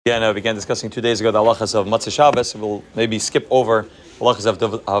Yeah, I began discussing 2 days ago the halachas of Motzei Shabbos. We'll maybe skip over halachas of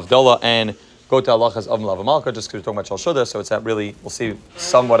Havdalah and go to halachas of Melava Malka, just because we're talking about Shal so it's that really, we'll see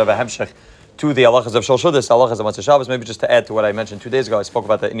somewhat of a hemshech to the halachas of Shal halachas of Motzei Shabbos. Maybe just to add to what I mentioned 2 days ago, I spoke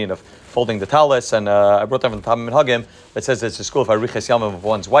about the Indian of folding the talis, and I brought down from the Tam Minhagim. It says it's a school of Ariches Yamim of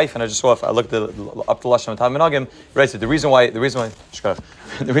one's wife, and I just saw, if I looked up the Lashon of Tam Minhagim, it writes that the reason why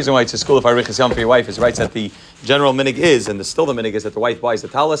it's a school of Ariches Yamim for your wife is writes that the general minig is, and still the minig is, that the wife buys the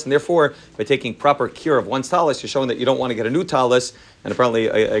talis, and therefore, by taking proper care of one's talis, you're showing that you don't want to get a new talis. And apparently,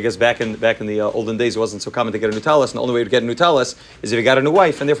 I guess back in the olden days, it wasn't so common to get a new talis, and the only way to get a new talis is if you got a new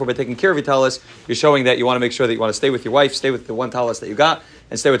wife, and therefore, by taking care of your talis, you're showing that you want to make sure that you want to stay with your wife, stay with the one talis that you got,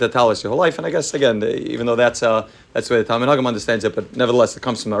 and stay with the talis your whole life. And I guess, again, even though that's the way the Talmud Hagam understands it, but nevertheless, it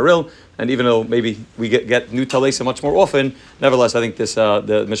comes from Aril, and even though maybe we get new talisa much more often, nevertheless, I think this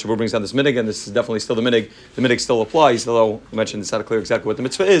the Mishnah brings down this minig, and this is definitely still the minig. The minig still applies, although I mentioned it's not clear exactly what the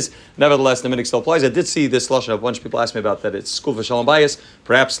mitzvah is. Nevertheless, the minig still applies. I did see this lashon. A bunch of people asked me about that. It's school for shalom bayis.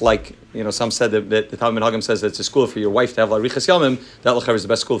 Perhaps, like some said that the Talmud Hagam says that it's a school for your wife to have larichas yamim. That lachar is the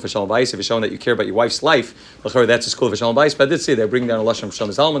best school for shalom bayis. If you're showing that you care about your wife's life, lachar, that's a school for shalom bayis. But I did see they bring down a lashon from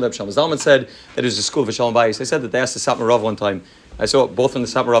Shalom Zalman. That Shalom Zalman said that it was a school for shalom bayis. They said that they asked the Satmar Rav one time. I saw both from the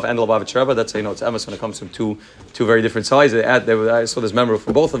Satmar Rav and the Lubavitch Rebbe. That's it's emes when it comes from two very different sides. I saw this member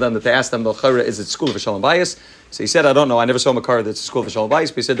from both of them that they asked them, is it school for shalom bayis? So he said, I don't know. I never saw a car that's a school for shalom bayis,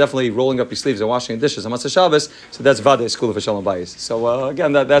 but he said definitely rolling up your sleeves and washing dishes on Motzei Shabbos. So that's vade school for shalom bayis. So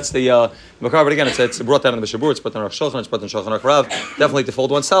again, that's the makar. But again, it's brought down in the Mishabur. It's put on Rosh Shulchan. It's put on Shulchan Aruch Rav. Definitely to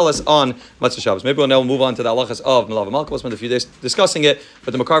fold one's talis on Motzei Shabbos. Maybe we'll now move on to the halachas of Melava Malka. We'll spend a few days discussing it.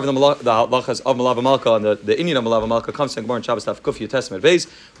 But the makar of the halachas of Melava Malka and the Indian of Melava Malka comes to Gemara in Shabbos Taf Kuf Testament Beis.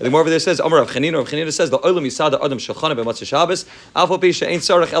 The Gemara over there says, Amar Rav Chanina. Rav Chanina says the olam yisada adam shulchana b'Motzei Shabbos. Alpha pisha ain't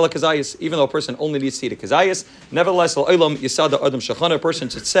sarach ela kazayis. Even though a person only needs to eat a kazayis, nevertheless Yisada Adam Shachana, a person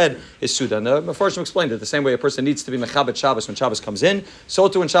should said is Suda. And the Mefarshim explained it the same way a person needs to be Mechabed Shabbos when Shabbos comes in, so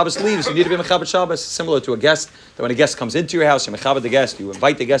too when Shabbos leaves, you need to be Mechabed Shabbos, similar to a guest, that when a guest comes into your house, you Mechabed the guest, you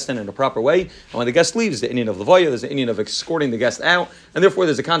invite the guest in a proper way, and when the guest leaves, the Indian of Lavoya, there's the Indian of escorting the guest out, and therefore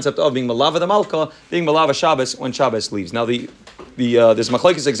there's a concept of being Melava the Malka, being Melava Shabbos when Shabbos leaves. Now there's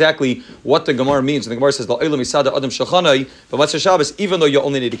machlokes exactly what the Gemara means. And the Gemara says, "La'olam yisada adam shulchanai," but Motzei Shabbos, even though you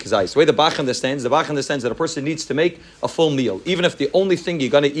only need a kazayis. The way the Bach understands that a person needs to make a full meal, even if the only thing you're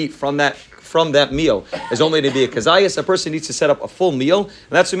going to eat from that meal is only to be a kazayis, a person needs to set up a full meal, and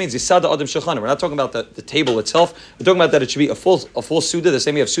that's what it means yisada adam shulchanai. We're not talking about the table itself. We're talking about that it should be a full suda, the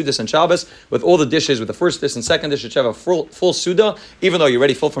same way you have sudas and Shabbos, with all the dishes, with the first dish and second dish, you should have a full suda, even though you're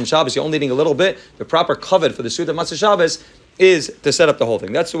already full from Shabbos, you're only eating a little bit. The proper kavod for the suda Motzei Shabbos is to set up the whole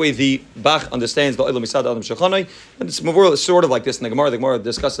thing. That's the way the Bach understands the Olam Yisad Adam Shulchanai. And it's sort of like this in the Gemara. The Gemara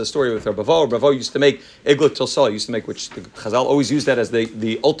discussed the story with her Bavo. Bavo used to make iglut tilsal, which the Chazal always used that as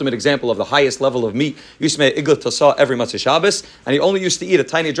the ultimate example of the highest level of meat. He used to make iglut tilsal every Motzei Shabbos, and he only used to eat a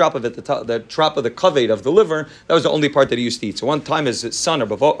tiny drop of it, the drop of the kaved of the liver. That was the only part that he used to eat. So one time his son, or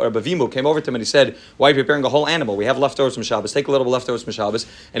Bavimu, came over to him and he said, "Why are you preparing a whole animal? We have leftovers from Shabbos. Take a little bit of leftovers from Shabbos,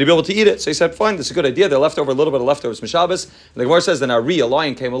 and you'll be able to eat it." So he said, "Fine, this is a good idea. They're left over a little bit of leftovers from Shabbos." And the Gemara says that a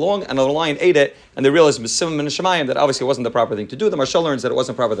lion came along, and the lion ate it, and they realized that obviously it wasn't the proper thing to do. The Marshal learns that it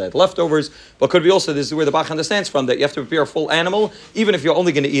wasn't proper, that it had leftovers, but could be also, this is where the Bach understands from, that you have to prepare a full animal, even if you're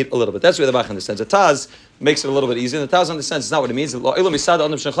only going to eat a little bit. That's where the Bach understands. The Taz makes it a little bit easier. The Taz understands it's not what it means. La'olam yisada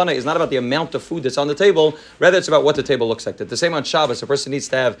adam shulchanai is not about the amount of food that's on the table, rather it's about what the table looks like. The same on Shabbos, a person needs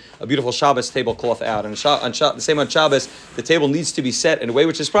to have a beautiful Shabbos tablecloth out, and the same on Shabbos, the table needs to be set in a way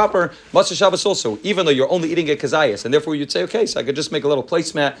which is proper. Motzei Shabbos also, even though you're only eating a kazayas, and therefore you'd say, okay, so I could just make a little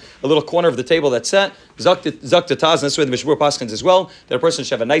placemat, a little corner of the table that's set. Zak the Taz, and that's where the Mishmur Paskins as well, that a person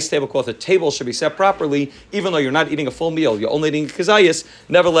should have a nice tablecloth, the table should be set properly, even though you're not eating a full meal, you're only eating a kazayas,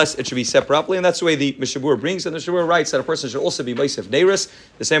 nevertheless it should be set properly, and that's the way the Mishmur brings, and the Mishmur writes that a person should also be Meisef Neiris,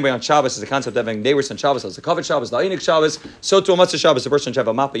 the same way on Shabbos is the concept of having Neiris on Shabbos, as the Kavod Shabbos, the Einik Shabbos, so to a Motzei Shabbos, a person should have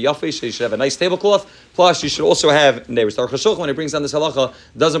a Mapa Yafish, you should have a nice tablecloth, plus you should also have Neiris. The Aruch HaShulchan, when he brings down this halacha,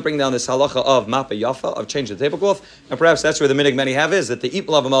 doesn't bring down this halacha of Mapa Yafa, of changing the tablecloth, and perhaps that's where the minig many have is, that they eat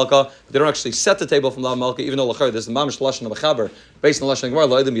Melava Malka, but they don't actually set the table from Melava Malka, even though there's the Mamish Lashon of Mechaber, based on the Lashon of Gemara,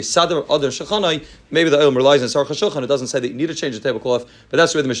 La'olam Yisada Adam Shulchanai, maybe the Olam relies on Aruch HaShulchan, it doesn't say that you need to change the tablecloth, but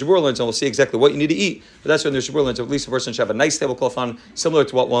that's where the Mishabur learns, and we'll see exactly what you need to eat, but that's where the Mishabur learns, at least a person should have a nice tablecloth on, similar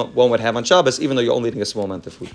to what one would have on Shabbos, even though you're only eating a small amount of food.